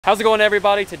How's it going,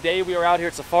 everybody? Today we are out here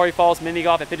at Safari Falls Mini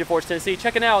Golf at Pigeon Forge, Tennessee,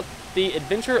 checking out the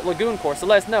Adventure Lagoon Course. So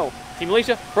let us know, Team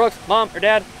Alicia, Brooks, Mom, or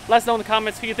Dad, let us know in the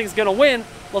comments who you think is going to win.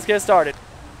 Let's get started.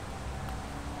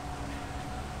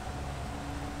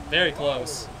 Very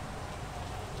close.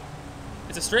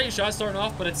 It's a straight shot starting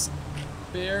off, but it's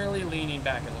barely leaning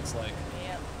back, it looks like.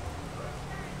 Yeah.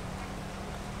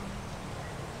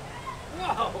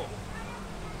 Whoa!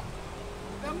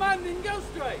 That mine didn't go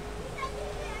straight.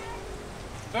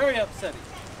 Very upsetting.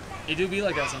 It do be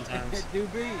like that sometimes. It do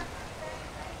be.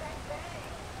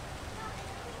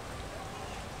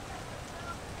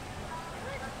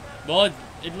 Well,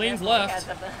 it leans left.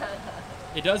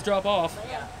 It does drop off.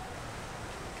 Yeah.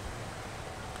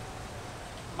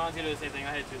 Mine's gonna do the same thing. I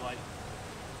hit it too light.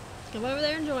 Come over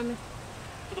there and join me.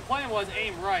 So the plan was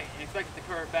aim right and expect it to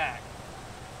curve back.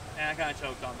 And I kind of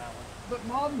choked on that one. But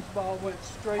Mom's ball went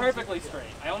straight. Perfectly straight.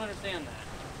 I don't understand that.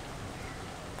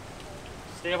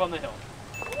 Stay up on the hill.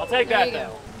 I'll take There that you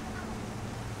though.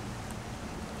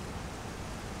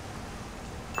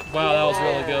 Wow, that was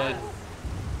really good.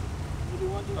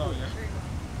 Oh, yeah.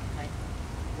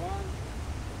 1,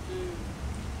 2,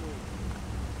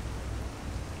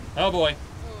 3. Oh boy.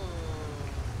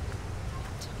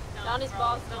 Donnie's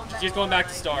ball's going back. She's going back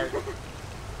to start. Is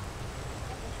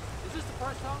this the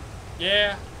first hole?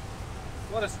 Yeah.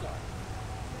 What a start.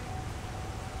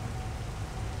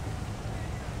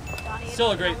 Donnie,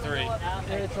 Still a great three. Yeah,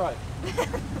 that's right.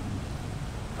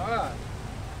 All right.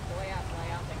 The way I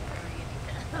play, I'll take a three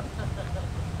anytime.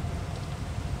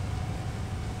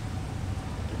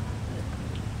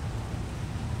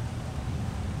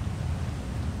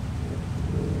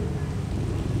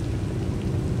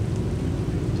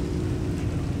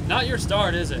 Not your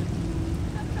start, is it?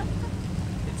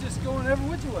 It's just going every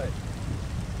which way.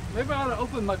 Maybe I ought to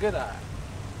open my good eye.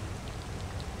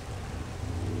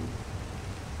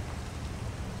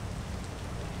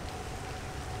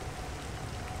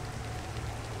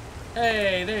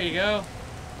 Hey, there you go.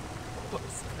 3,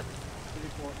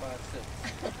 4, 5,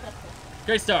 6.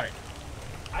 Great start.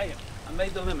 I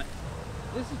made the limit.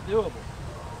 This is doable.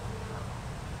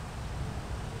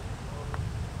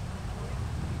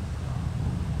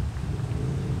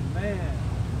 Man,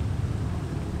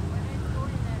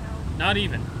 Not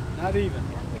even. not even.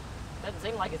 Doesn't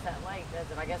seem like it's that late, does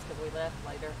it? I guess because we left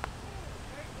later.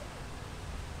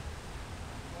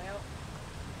 Well,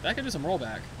 That could do some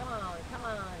rollback. come on, come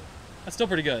on. That's still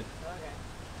pretty good. Okay.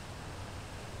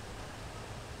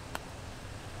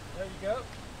 There you go.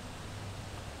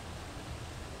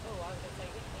 Oh, I was going to say,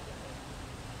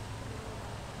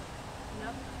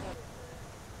 Nope.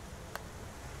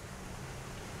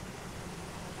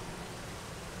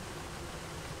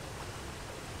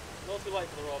 A little too light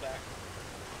for the rollback.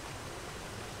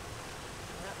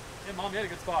 Yep. Yeah, Mom, you had a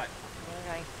good spot.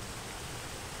 Okay.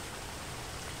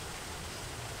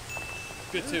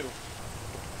 Good too.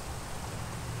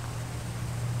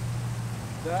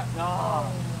 That, no.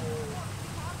 Oh.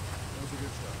 That was a good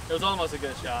shot. It was almost a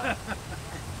good shot.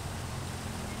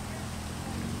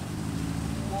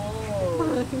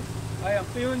 Whoa. Hey, I'm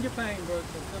feeling your pain, Brooks.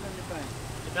 I'm feeling your pain.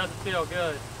 It doesn't feel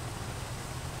good.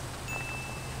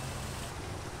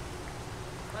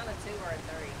 Not a 2 or a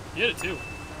 3. You did it too.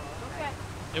 Oh, okay.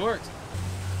 It worked.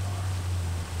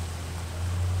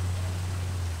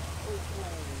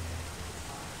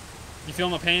 You feel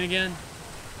my pain again?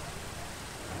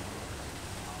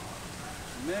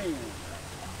 Man,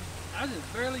 I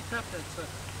just barely tapped that sucker.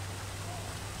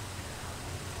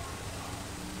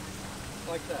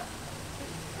 Like that.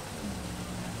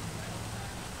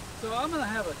 So I'm going to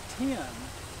have a 10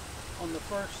 on the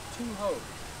first 2 holes.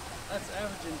 That's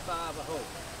averaging 5 a hole,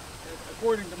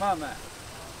 according to my math.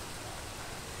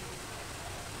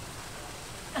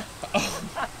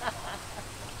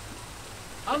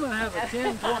 I'm going to have a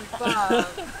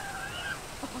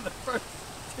 10.5 on the first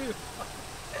 2.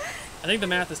 I think the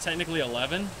math is technically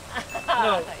 11.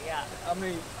 No, Yeah. I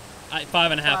mean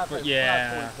 5.5.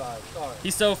 Yeah. 5.5, sorry.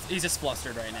 He's just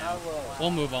flustered right now. Wow.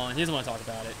 We'll move on. He doesn't want to talk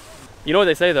about it. You know what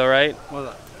they say though, right?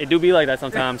 What's that? It do be like that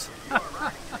sometimes. Into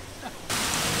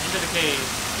the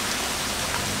cave.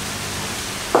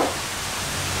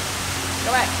 Go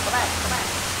back, go back, go back.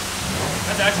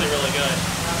 That's actually really good.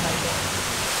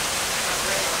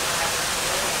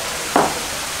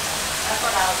 That's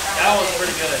what I was trying That to was do.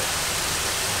 pretty good.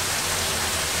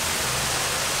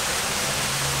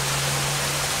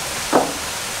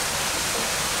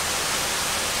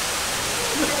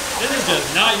 This is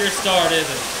just not your start, is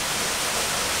it?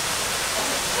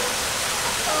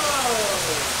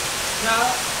 Oh, now,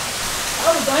 I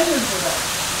was aiming for that.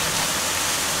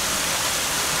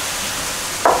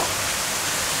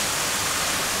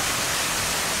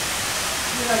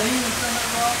 see that human thing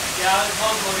up rock? Yeah, as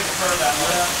long as we'll get the curve that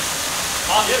way.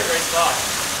 Mom, you had a great spot.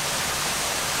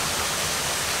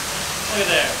 Look at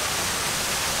there.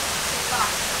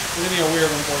 It's gonna be a weird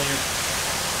one for you.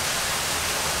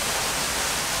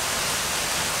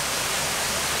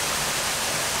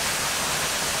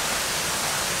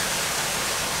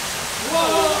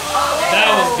 Whoa!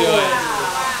 That was good.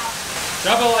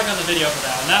 Drop a like on the video for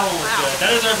that one. That one was good.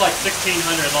 That deserves like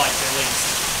 1,600 likes at least.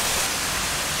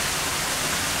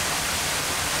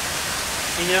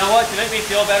 And you know what? To make me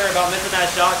feel better about missing that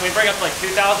shot, can we bring up like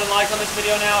 2,000 likes on this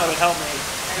video now? It would help me.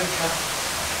 It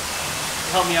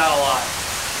would help me out a lot.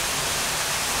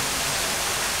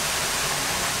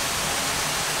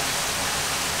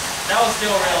 That was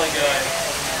still really good.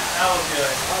 That was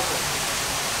good. Awesome.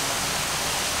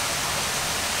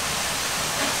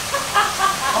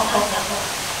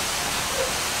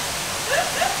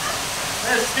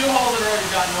 There's 2 holes in a row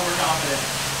you've gotten overconfident.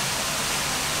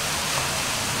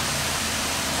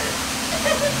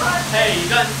 Hey, you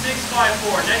got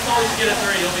 654. Next hole you should get a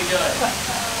 3. You'll be good.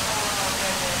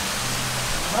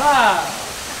 Ah,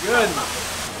 good. Look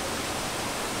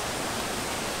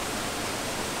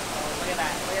at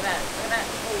that, look at that, look at that.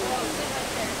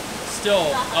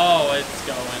 Still, oh, it's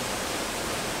going.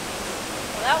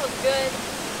 Well, that was good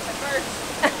at first.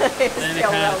 Then it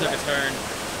kind of took a turn,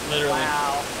 literally.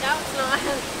 Wow. No, it's not.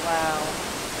 Wow.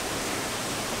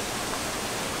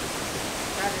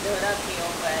 Tried to do it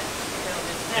uphill, but it'll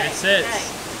just stay. It sits. Stay.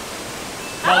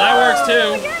 Well, that works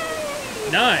too.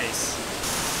 Yay! Nice.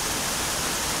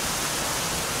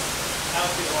 That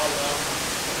was too long though.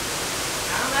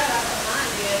 I don't know, I thought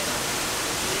mine did.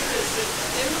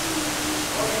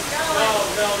 It's going.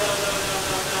 No,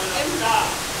 stop.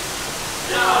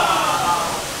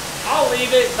 No. I'll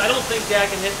leave it. I don't think Dad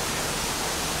can hit.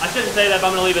 I shouldn't say that, but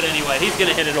I'm going to leave it anyway. He's going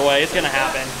to hit it away. It's going to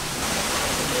happen.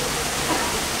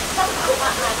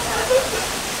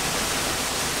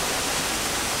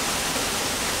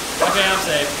 Okay, I'm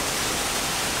safe.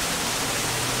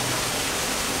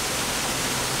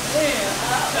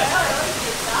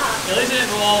 At least it didn't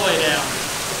go all the way down.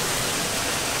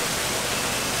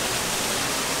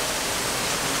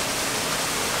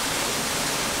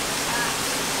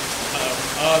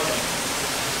 Uh-oh. Okay.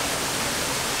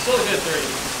 Still a good 3.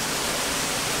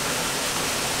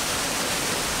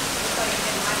 Looks like it's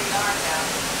getting mighty dark out.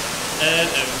 I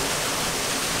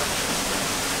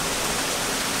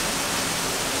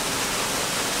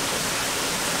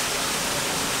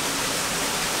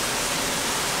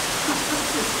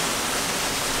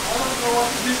don't know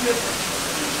what to do different.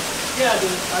 Yeah,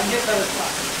 dude, I can get better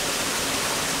spots.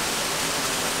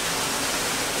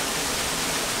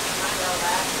 Might roll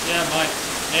back. Yeah, Mike.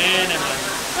 And never mind.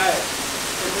 Hey,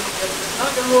 it's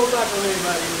not going to roll back on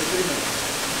anybody in the 3 minutes.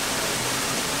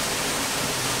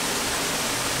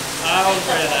 I was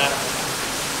afraid of that.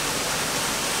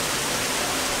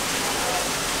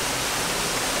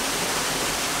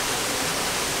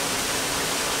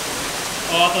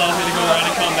 Oh, I thought I was going to go around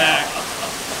and come back.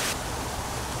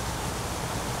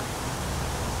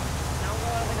 Don't go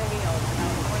over the hills. No,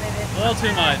 when it is. A little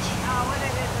too much. No, when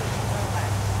it is, it's roll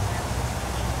back.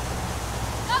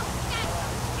 Go, okay.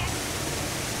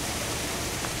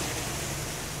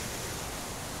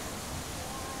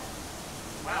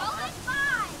 Roll it 5.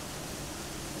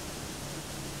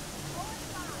 Roll it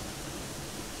 5.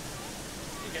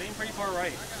 You're getting pretty far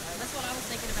right. That's what I was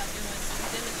thinking about doing.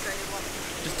 You demonstrated what.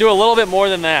 Just do a little bit more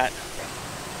than that.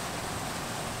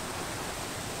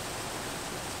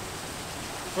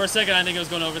 For a second, I think it was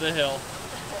going over the hill.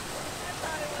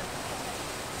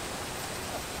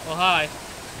 Well, hi.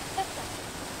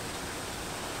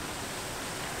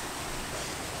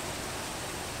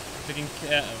 Picking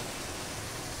cat.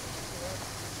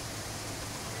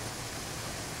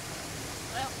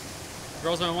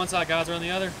 Girls are on one side, guys are on the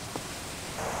other.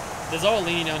 There's all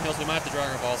leaning downhill, so we might have to drag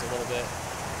our balls a little bit.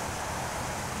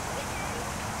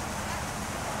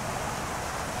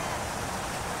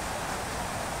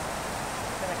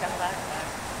 Gonna come back.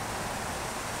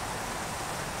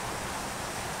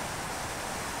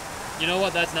 You know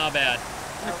what? That's not bad.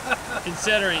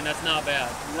 Considering that's not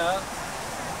bad. No.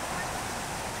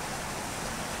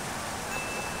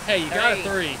 Hey, you got a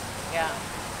 3. Yeah.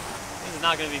 This is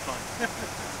not going to be fun.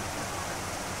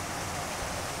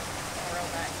 I'll roll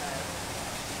back though.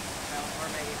 Well, or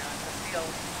maybe not. But still.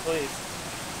 Please.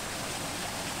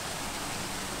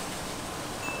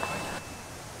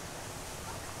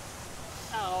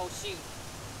 Oh shoot.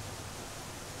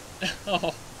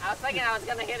 Oh. I was thinking I was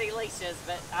gonna hit Alicia's,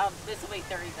 but this will be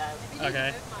 3 though.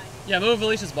 Okay. Yeah, move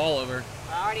Alicia's ball over.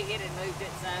 I already hit it, moved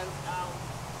it, so.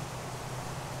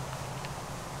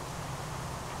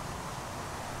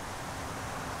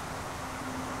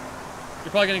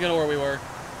 You're probably gonna go to where we were.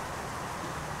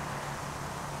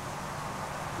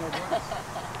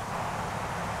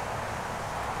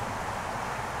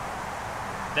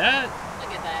 That.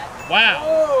 Look at that. Wow.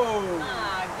 Oh!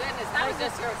 My goodness, that was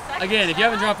just your second Again, if you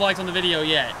haven't shot? dropped likes on the video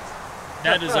yet,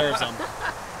 that deserves them. Is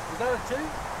that a 2?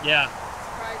 Yeah.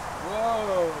 Surprise.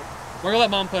 Whoa! We're gonna let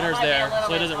Mom put That hers might be a there little so it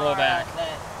bit doesn't roll far back. up, but I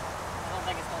don't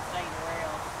think it's gonna stay in the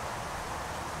rail.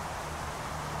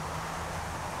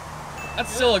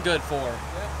 That's still a good 4. Yeah.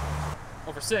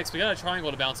 Well, for 6, we got a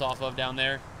triangle to bounce off of down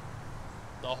there.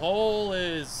 The hole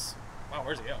is, wow,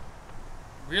 where's it go?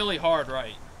 Really hard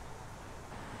right.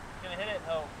 Gonna hit it?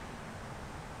 Oh. Goes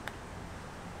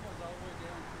all the way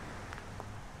down.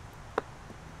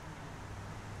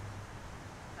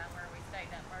 Is that where we stayed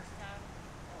that first time?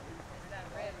 Is that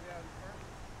All red? the way down first.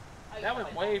 Oh, That you went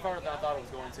know, way it's farther than I that thought it way,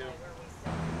 was going that to. way where we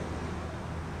stayed.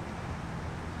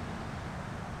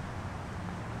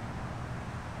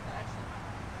 Actually,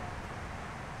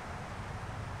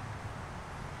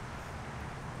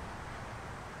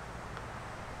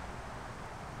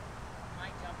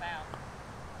 might jump out.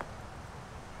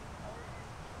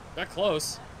 Got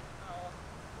close. Oh.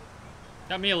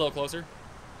 Got me a little closer.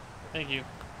 Thank you.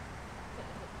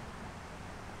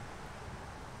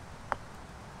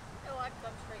 Oh, I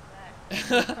come straight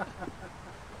back.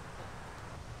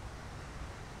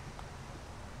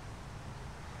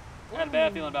 I had a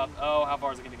bad feeling about, oh, how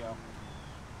far is it gonna go?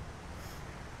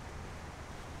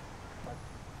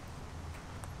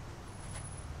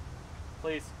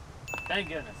 Please. Thank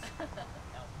goodness.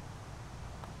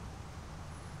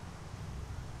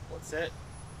 Let's sit.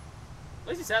 At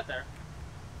least he sat there.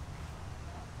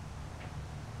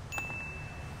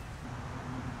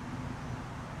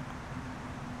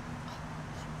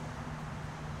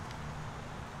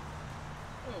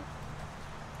 Oh.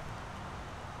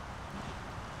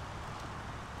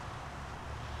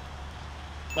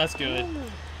 That's good.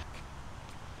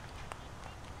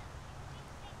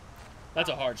 That's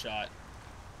a hard shot.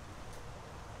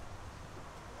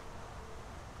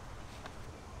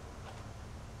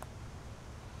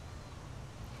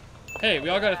 Hey, we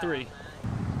all got a 3.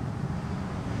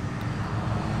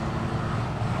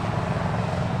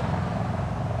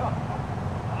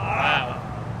 Wow.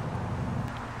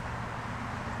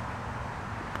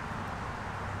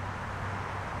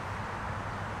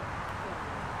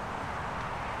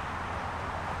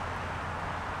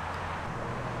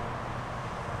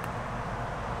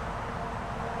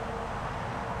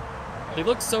 They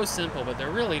look so simple, but they're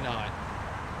really not. I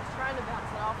was trying to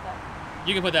bounce it off that.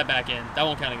 You can put that back in. That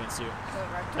won't count against you.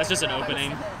 That's just an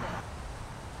opening.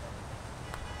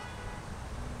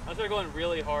 I started going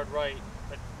really hard right,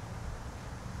 but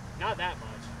not that much.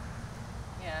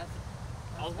 Yeah.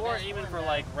 I was more aiming for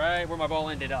like right where my ball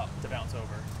ended up to bounce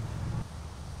over.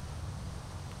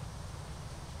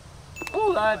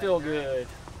 Oh, that feel good.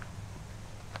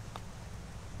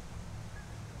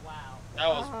 Wow. That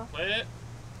was it.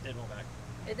 Didn't roll back.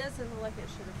 It doesn't look like it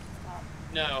should have stopped.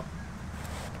 No.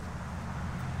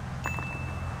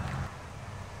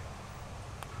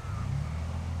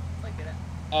 Look at it.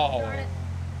 Oh. Darn it.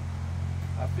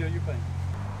 I feel your pain.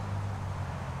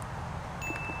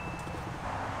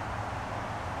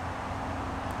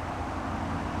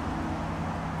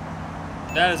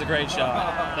 That is a great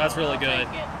shot. That's really good.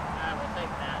 I will take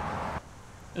that.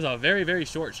 It's a very, very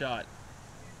short shot.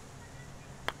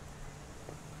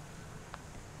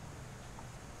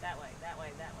 That way, that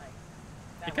way, that way.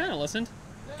 You kind of listened.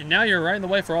 And now you're right in the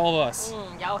way for all of us.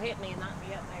 Y'all hit me and knocked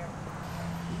me up there.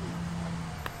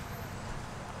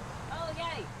 Oh,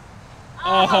 yay.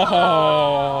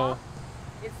 Oh.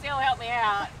 It still helped me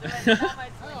out. How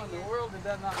much How in the world did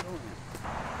that not go in?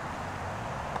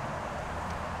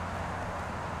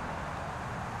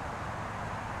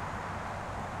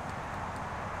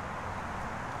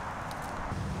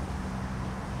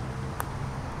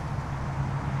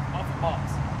 Off the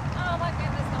box. Oh my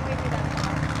goodness, don't leave me that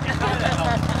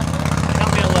far.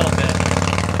 Help me a little bit.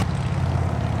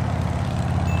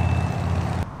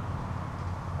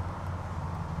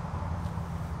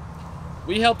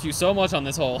 We helped you so much on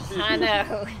this hole. I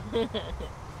know.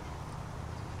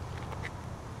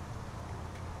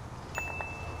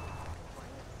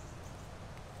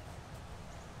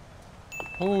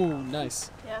 Oh, nice.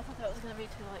 Yeah, I thought that was going to be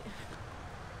too late.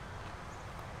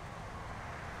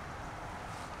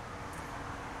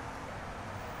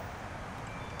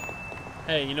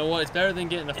 Hey, you know what? It's better than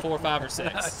getting a 4, 5, or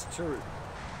 6. That's true.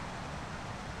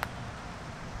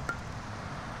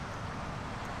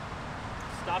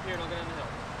 Stop here, don't go down the hill.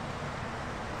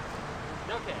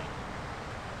 Okay.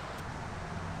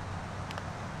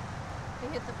 He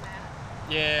hit the mat.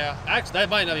 Yeah, actually, that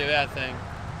might not be a bad thing.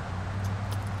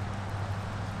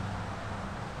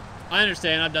 I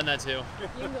understand. I've done that too. You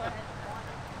can go ahead.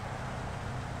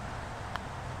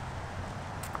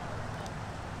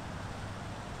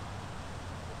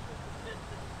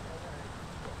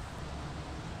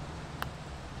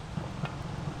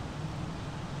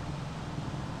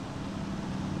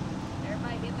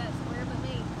 Everybody hit that square but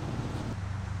me.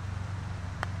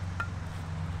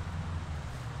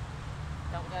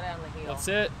 Don't go down the hill. That's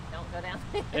it. Don't go down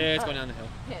the hill. Yeah, it's going down the hill.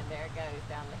 And there it goes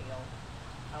down the hill.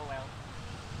 Oh well.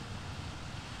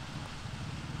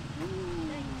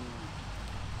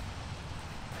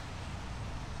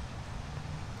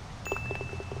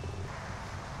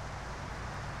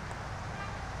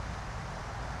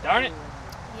 Darn it.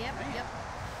 Yep, yep.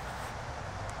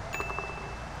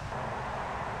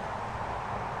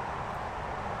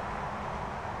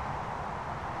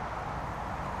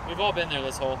 We've all been there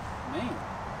this hole. Man.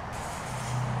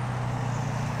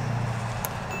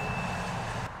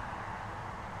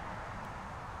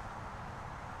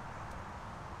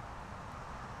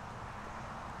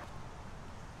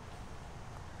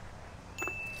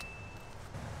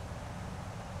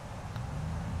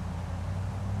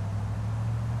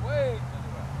 Way to the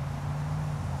right.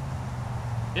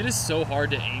 It is so hard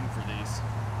to aim for these.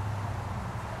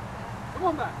 Come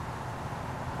on back.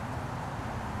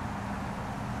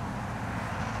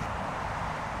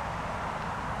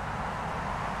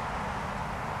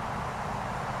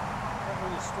 That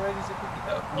went as straight as it could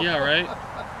go. Yeah, right?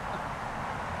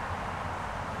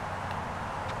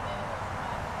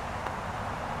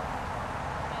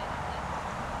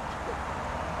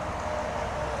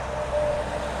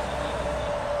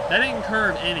 That didn't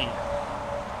curve any.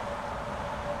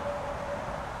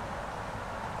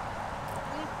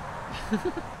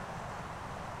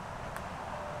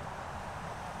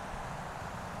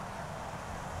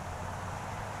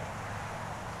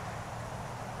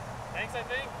 Thanks, I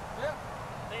think. Yeah,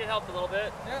 I think it helped a little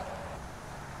bit. yeah.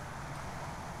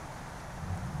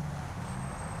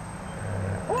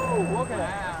 Woo, okay.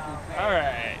 Wow. All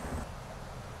right.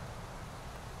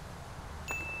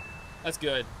 That's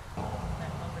good.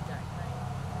 That lumberjack thing.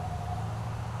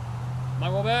 My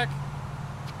roll back?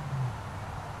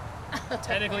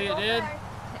 Technically it did.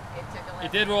 It took a left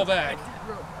It did roll back. It did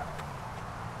roll back.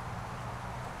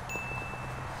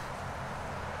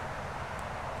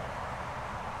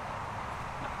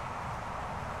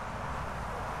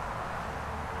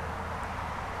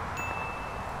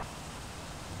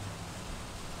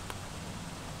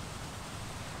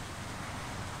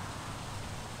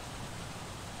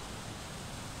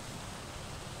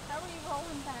 How are you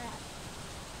rolling back?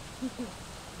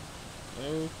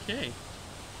 Okay.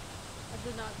 I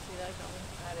did not see that going.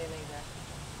 I didn't either.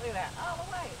 Look at that. Oh,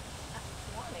 wait. That's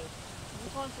 20.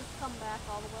 This one just come back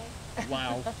all the way.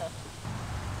 Wow.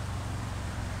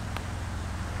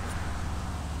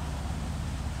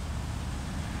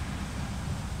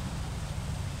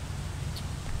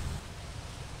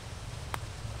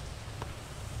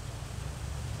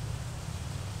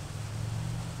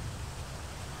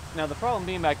 Now the problem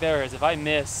being back there is if I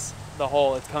miss the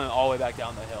hole, it's coming all the way back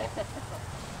down the hill.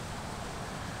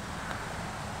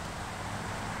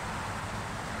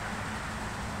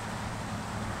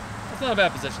 That's not a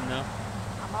bad position though.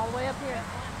 I'm all the way up here.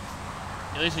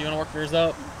 Alicia, you want to work yours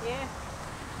up? Yeah.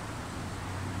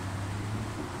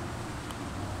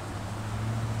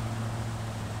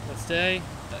 Let's stay.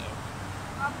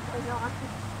 Probably not.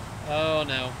 Oh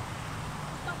no.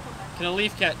 Don't come back. Can a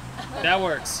leaf cat? That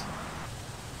works.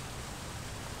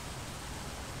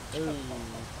 Ooh.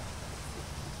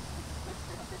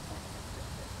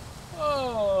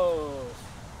 Oh,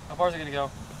 How far is it gonna go?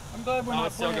 I'm glad we're Oh, not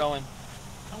it's still playing. going.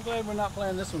 I'm glad we're not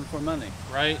playing this one for money.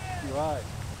 Right? You're right.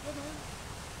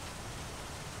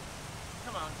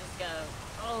 Come on, just go.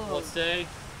 Oh. Let's stay.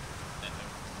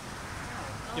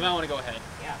 You might want to go ahead.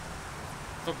 Yeah.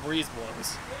 If a breeze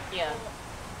blows. Yeah.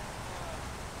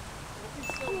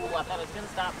 Ooh, I thought it was going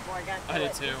to stop before I got to I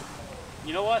it. did too.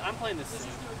 You know what? I'm playing this soon.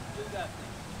 Do that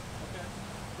thing. Okay.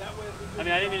 That way if we I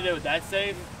mean, I didn't mean to do it that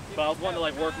safe, but I was wanting to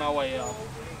like work my way up.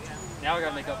 Now I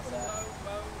gotta make up for that.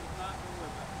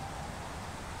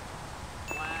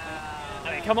 Wow.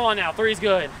 I mean, come on now. 3's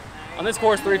good. On this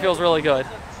course, 3 feels really good.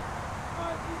 If you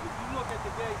look at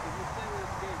the gate, if you stand at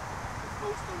the gate, the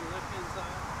post on the left-hand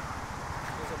side,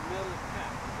 there's a metal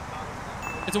cap at the bottom of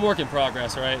that. It's a work in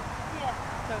progress, right? Yeah,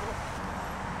 totally.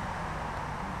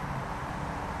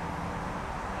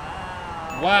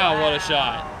 Wow, what a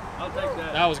shot. I'll take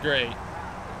that. That was great.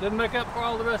 Didn't make up for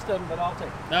all the rest of them, but I'll take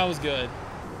it. That was good.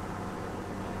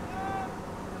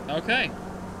 Okay.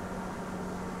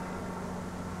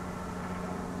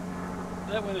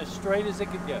 That went as straight as it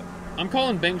could go. I'm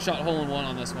calling bank shot hole in one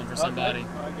on this one for somebody. Okay,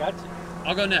 I got you.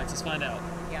 I'll go next. Let's find out.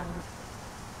 Yeah.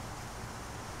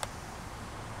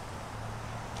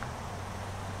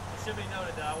 It should be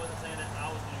noted that I wasn't saying that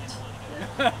I was going to get the one to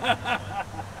go.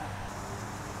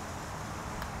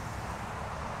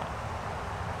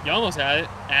 You almost had it.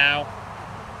 Ow.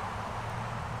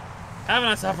 Haven't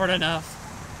I suffered enough?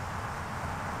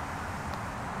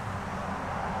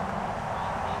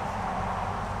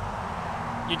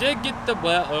 You did get the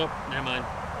well. Oh, never mind.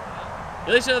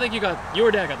 At least I think you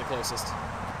or Dad got the closest. 1,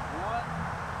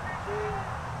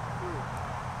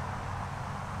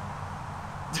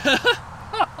 2, 3.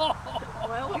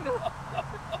 Well, we go.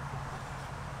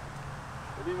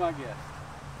 That'd be my guess.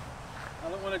 I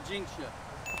don't want to jinx you.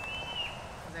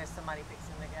 Is there somebody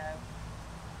fixing to go?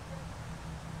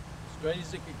 Straight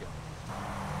as it could go.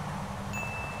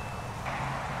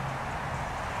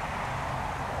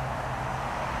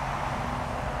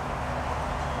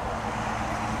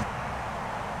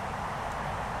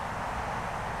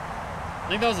 I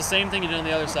think that was the same thing you did on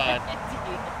the other side.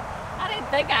 I didn't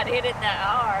think I'd hit it that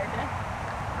hard.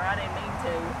 Or I didn't mean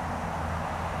to.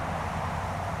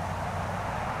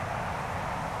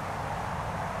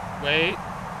 Wait.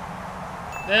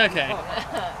 Okay.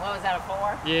 What was that, a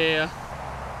 4? Yeah.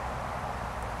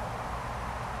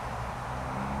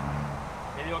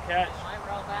 Maybe you'll catch. Might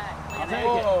roll back. I'll take it.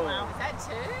 Whoa. Wow, is that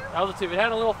 2? That was a 2. It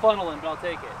had a little funnel in, but I'll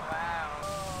take it. Wow.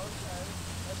 Oh, okay.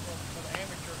 That's what for the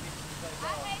amateur people to play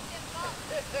ball.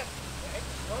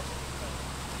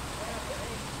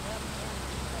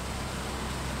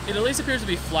 It at least appears to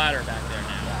be flatter back there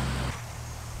now.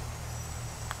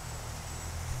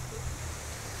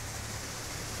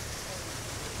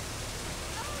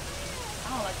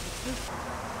 Oh, that's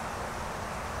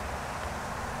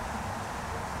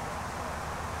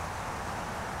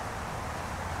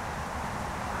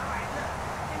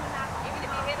even if you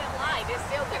hit it light, it's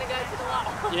still gonna go to the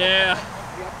wall. Yeah.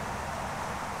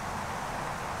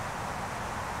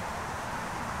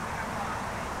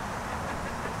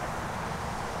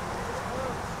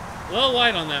 A little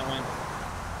light on that one.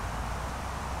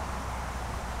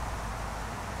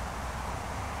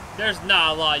 There's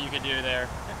not a lot you can do there.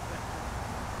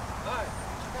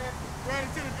 Right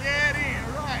into the dead end,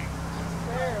 right.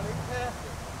 Barely past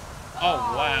it.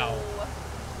 Oh, wow.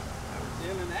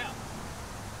 In and out.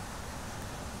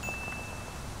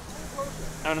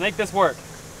 I'm gonna make this work.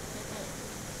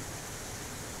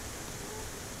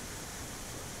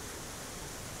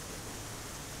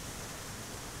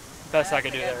 Best I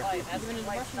could do there. That's a good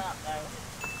place to stop, though.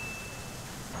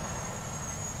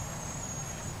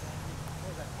 What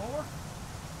was that, 4?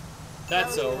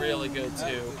 That's a really good That was a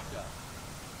too. good shot.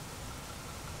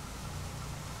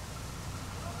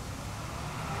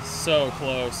 So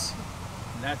close.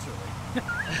 Naturally. I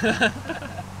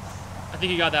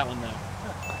think you got that one though.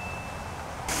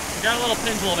 We got a little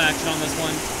pendulum action on this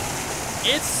one.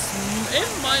 It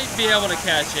might be able to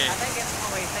catch I it. think it's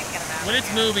what we're thinking about. When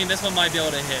it's moving, this one might be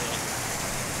able to hit it.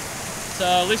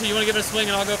 So, Lisa, you want to give it a swing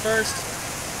and I'll go first?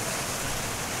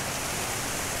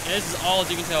 And this is all, as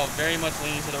you can tell, very much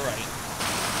leaning to the right.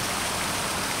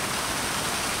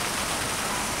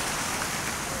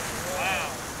 Wow.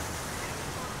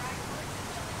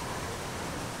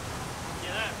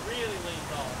 Yeah, that really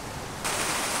leans off.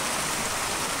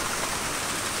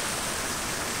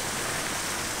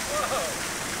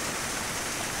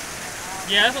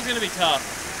 Yeah, this one's going to be tough.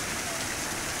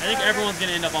 I think everyone's going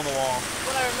to end up on the wall.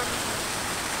 What I remember.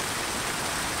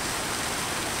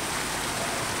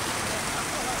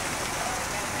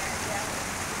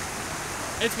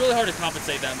 It's really hard to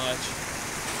compensate that much.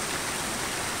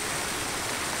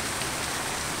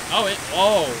 Oh,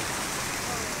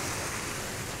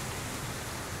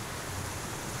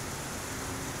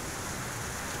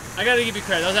 I gotta give you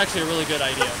credit. That was actually a really good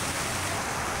idea.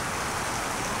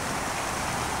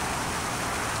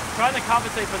 Trying to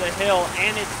compensate for the hill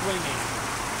and it's swinging.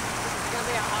 It's gonna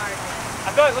be a hard one.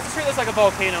 I feel like let's treat this like a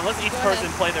volcano. Let's each person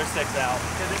play their 6 out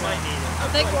because it might need it. I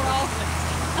think we're all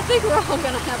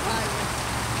gonna have high ones.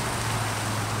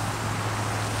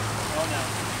 Oh no.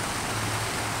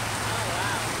 Oh,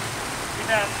 wow. Get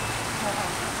that.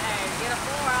 Hey, get a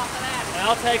 4 off of that. And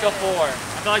I'll take a 4. I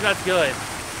feel like that's good.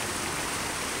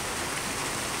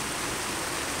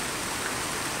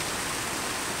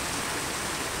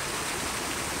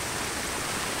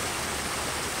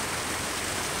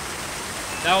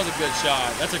 That was a good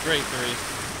shot. That's a great 3.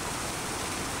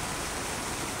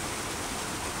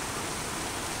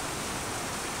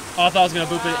 Oh, I thought I was gonna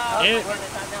boop it. Oh, my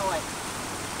goodness, I know it.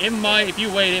 It might, if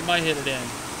you wait, it might hit it in.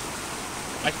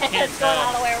 I can't It's going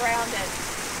all tell. the way around it.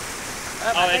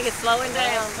 Oh, I think it's slowing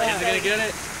down. Is it gonna get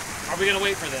it? Are we gonna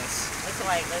wait for this? Let's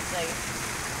wait. Let's see.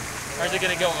 Or is it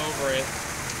gonna go over it?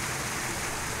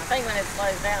 I think when it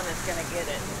slows down, it's gonna get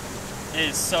it. It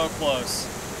is so close.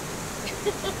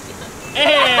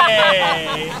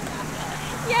 Hey!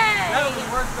 Yay! That was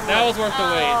worth the wait. That was worth the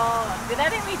wait. Oh, did that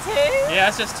hit me too? Yeah,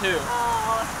 it's just 2.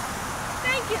 Oh,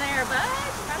 thank you there, bud.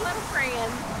 My little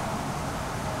friend.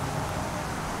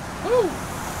 Woo!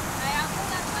 Hey, I'll pull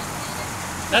that button in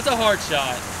it. That's a hard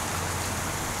shot.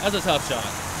 That's a tough shot.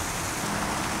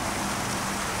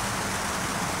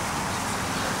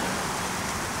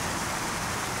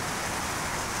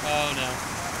 Oh no.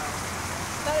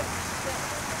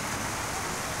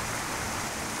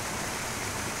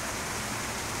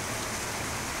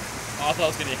 Oh, I thought I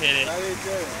was gonna hit it. I did too.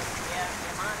 Yeah,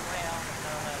 you might well.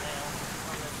 No,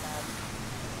 on this side.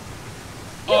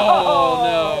 Oh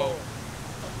no.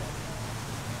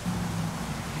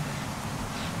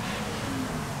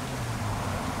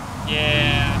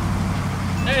 Yeah.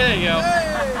 Hey, there you go.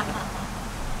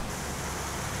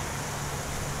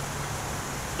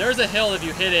 There's a hill if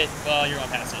you hit it, well, you're going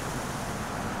past it.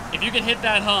 If you can hit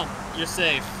that hump, you're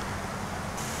safe.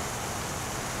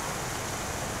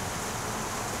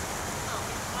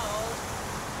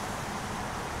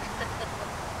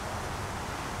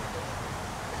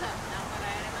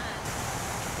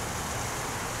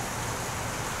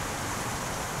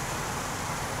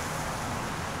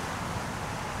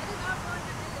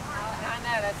 I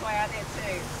know, that's why I did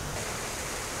too.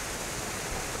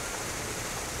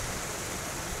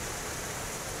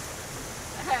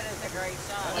 That is a great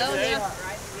shot. Oh, yeah.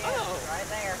 Right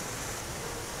there.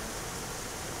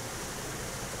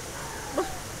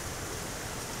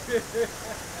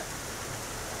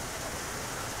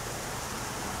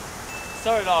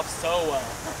 Started off so well.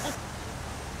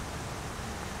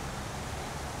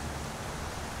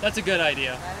 That's a good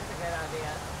idea. That is a good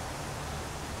idea.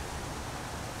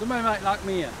 Somebody might knock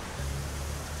me in.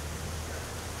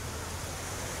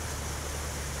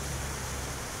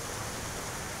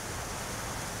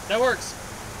 That works.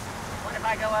 What if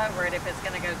I go over it if it's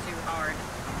going to go too hard?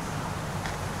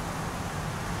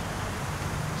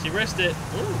 She risked it.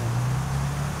 Ooh.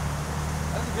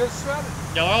 That's a good strategy.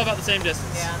 Y'all are all about the same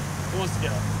distance. Yeah. Who wants to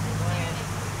go?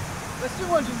 Let's do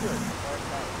 1, 2, 3.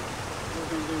 We're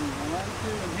going to do 1,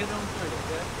 2, and hit on 3,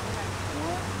 okay?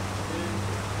 1,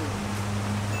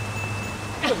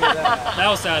 2, 3. Look at that. That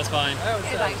was satisfying. That was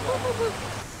It's like, satisfying. whoop, whoop, whoop.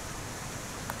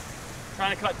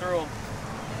 Trying to cut through them.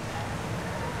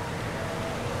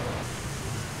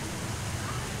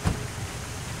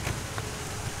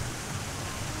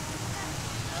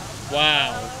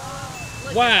 Wow.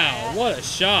 Wow, what a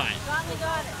shot. Finally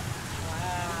got it.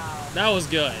 Wow. That was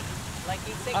good. Like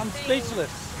you 16. I'm speechless.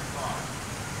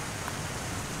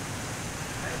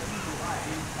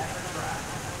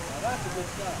 Now that's a good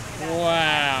shot.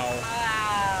 Wow.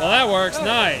 Wow. Well, that works.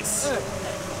 Nice.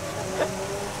 Hey.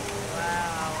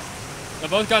 Wow. They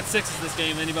both got 6s this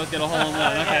game, then you both get a hole in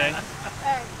one. Okay.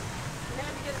 Hey, now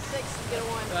you get a 6 and get a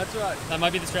 1. That's right. That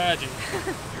might be the strategy.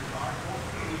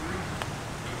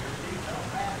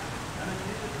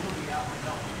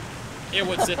 It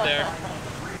would sit there.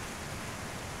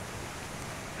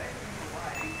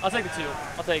 I'll take the 2.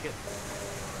 I'll take it.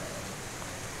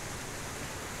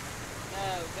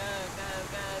 Go, go, go,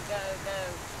 go, go, go,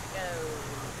 go.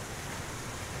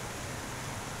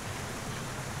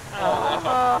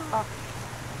 Oh.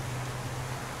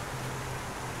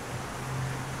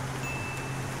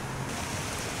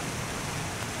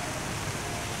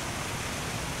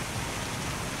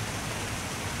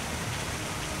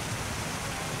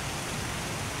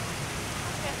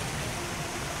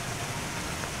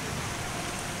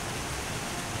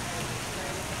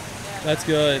 That's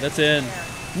good. That's in.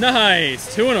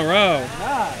 Nice. 2 in a row.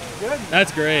 Nice. Good.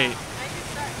 That's great. Now you're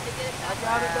starting to get it. I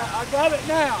got it. I got it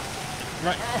now.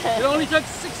 Right. It only took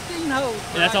 16 holes.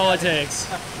 And that's all it takes.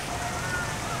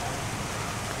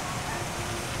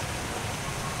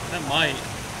 That might.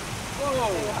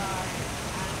 Whoa.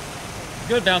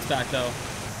 Good bounce back though.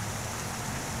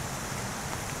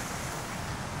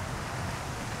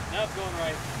 Now it's going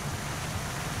right.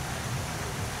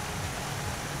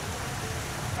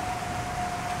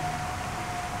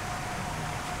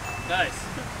 Nice.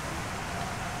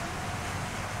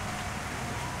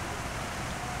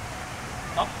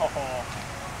 Oh.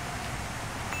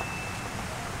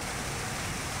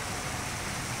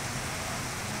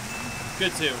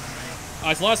 Good 2. All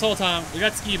right, so last whole time, we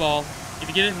got skee ball. If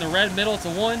you get it in the red middle, it's a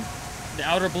 1. The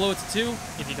outer blue, it's a 2.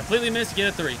 If you completely miss, you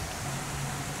get a 3.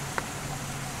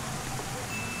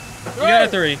 You got a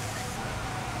 3.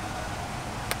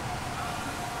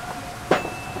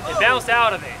 It bounced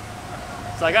out of it.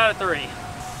 So I got a 3.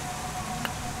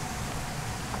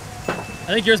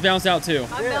 I think yours bounced out too.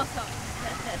 I felt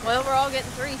something. Well, we're all getting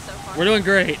 3 so far. We're doing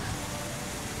great.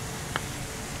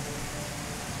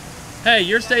 Hey,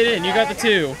 yours stayed in. You got the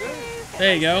 2.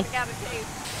 There you go. Got a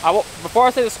 2. Before I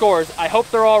say the scores, I hope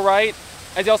they're all right.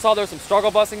 As y'all saw, there was some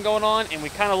struggle busing going on, and we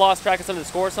kind of lost track of some of the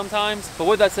scores sometimes. But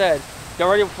with that said, y'all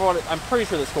ready for what I'm pretty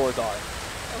sure the scores are.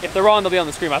 Okay. If they're wrong, they'll be on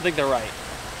the screen. I think they're right.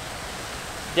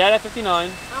 Dad had 59.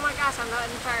 Oh my gosh, I'm not in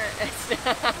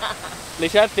first.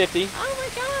 Alicia had 50. Oh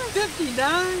my gosh.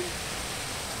 59?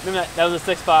 Remember that was a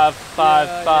 6, 5, 5,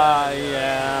 Yeah, 5, yeah,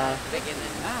 yeah. Bigger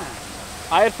than Nice.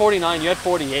 I had 49, you had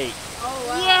 48. Oh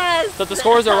wow. Yes. So if the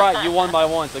scores are right, you won by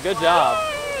 1, so good job.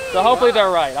 So hopefully they're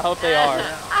right. I hope they are.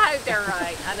 I hope they're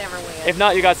right. I never win. If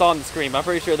not, you guys saw on the screen, but I'm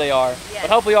pretty sure they are. Yes. But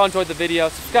hopefully y'all enjoyed the video.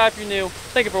 Subscribe if you're new.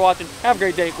 Thank you for watching. Have a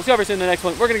great day. We'll see you very soon in the next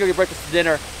one. We're going to go get breakfast for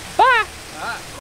dinner.